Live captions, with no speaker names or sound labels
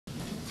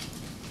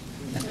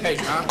Hey,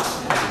 John.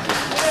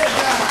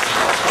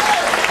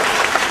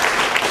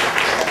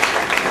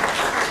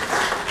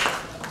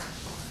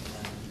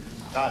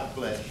 God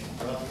bless you,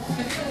 brother.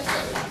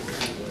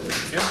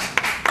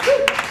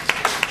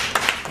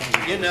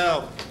 You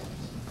know,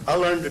 I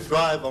learned to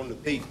drive on the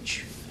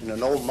beach in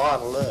an old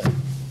Model A.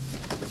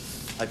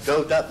 I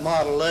drove that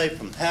Model A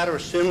from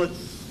Hatteras Inlet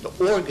to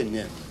Oregon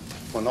Inlet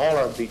on all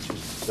our beaches.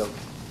 So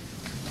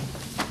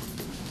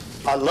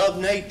I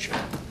love nature.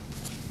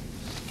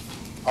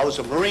 I was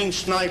a Marine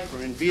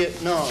sniper in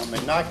Vietnam,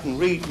 and I can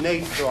read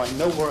nature. I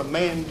know where a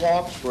man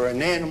walks, where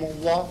an animal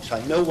walks.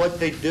 I know what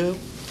they do.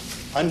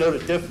 I know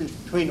the difference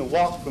between a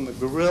walk from a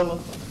gorilla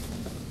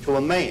to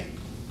a man.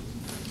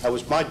 That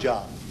was my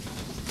job.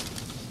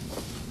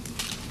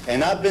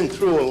 And I've been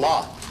through a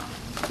lot.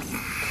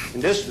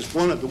 And this is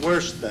one of the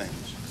worst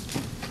things.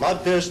 My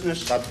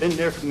business, I've been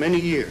there for many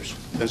years,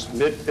 since the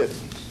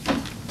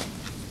mid-50s.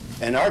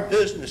 And our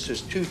business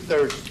is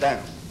 2/3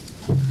 down.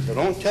 So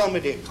don't tell me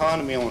the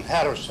economy on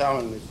Hatteras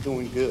Island is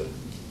doing good.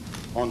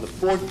 On the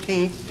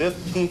 14th,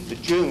 15th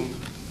of June,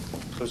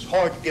 it was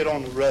hard to get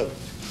on the road.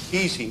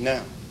 Easy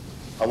now.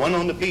 I went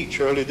on the beach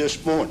early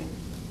this morning,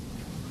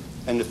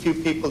 and the few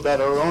people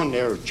that are on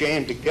there are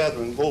jammed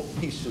together in little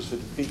pieces of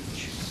the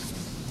beach.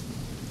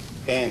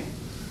 And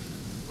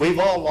we've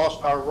all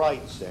lost our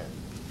rights there.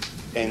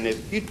 And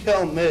if you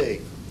tell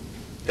me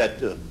that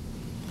the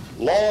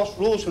laws,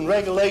 rules, and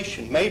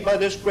regulation made by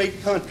this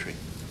great country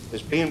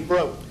is being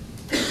broke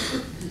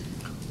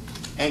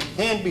and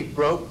can be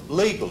broke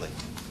legally,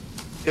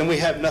 then we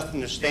have nothing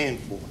to stand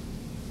for.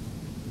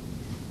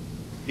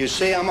 You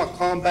see, I'm a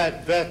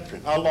combat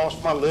veteran. I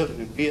lost my living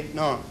in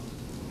Vietnam.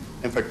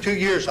 And for 2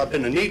 years, I've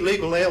been an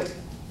illegal alien,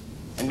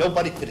 and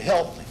nobody could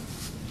help me.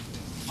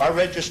 My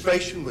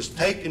registration was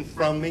taken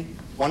from me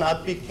when I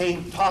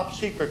became top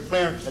secret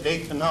clearance at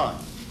 8th and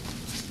 9th.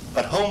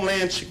 But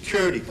Homeland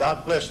Security,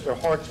 God bless their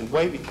hearts and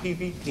wavy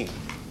TV team,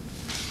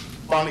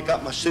 finally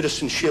got my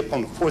citizenship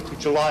on the 4th of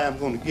July. I'm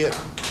going to get it.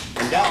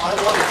 And now I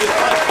want to get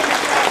back.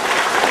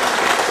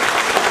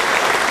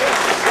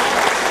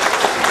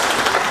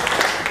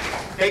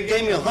 They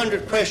gave me a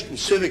 100-question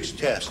civics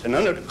test, and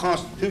under the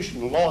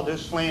Constitution and law of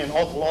this land,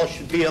 all the laws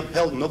should be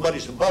upheld, and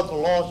nobody's above the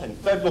laws, and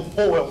federal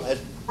foil has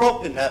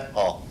broken that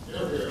law.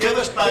 Give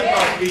us back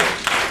our peace.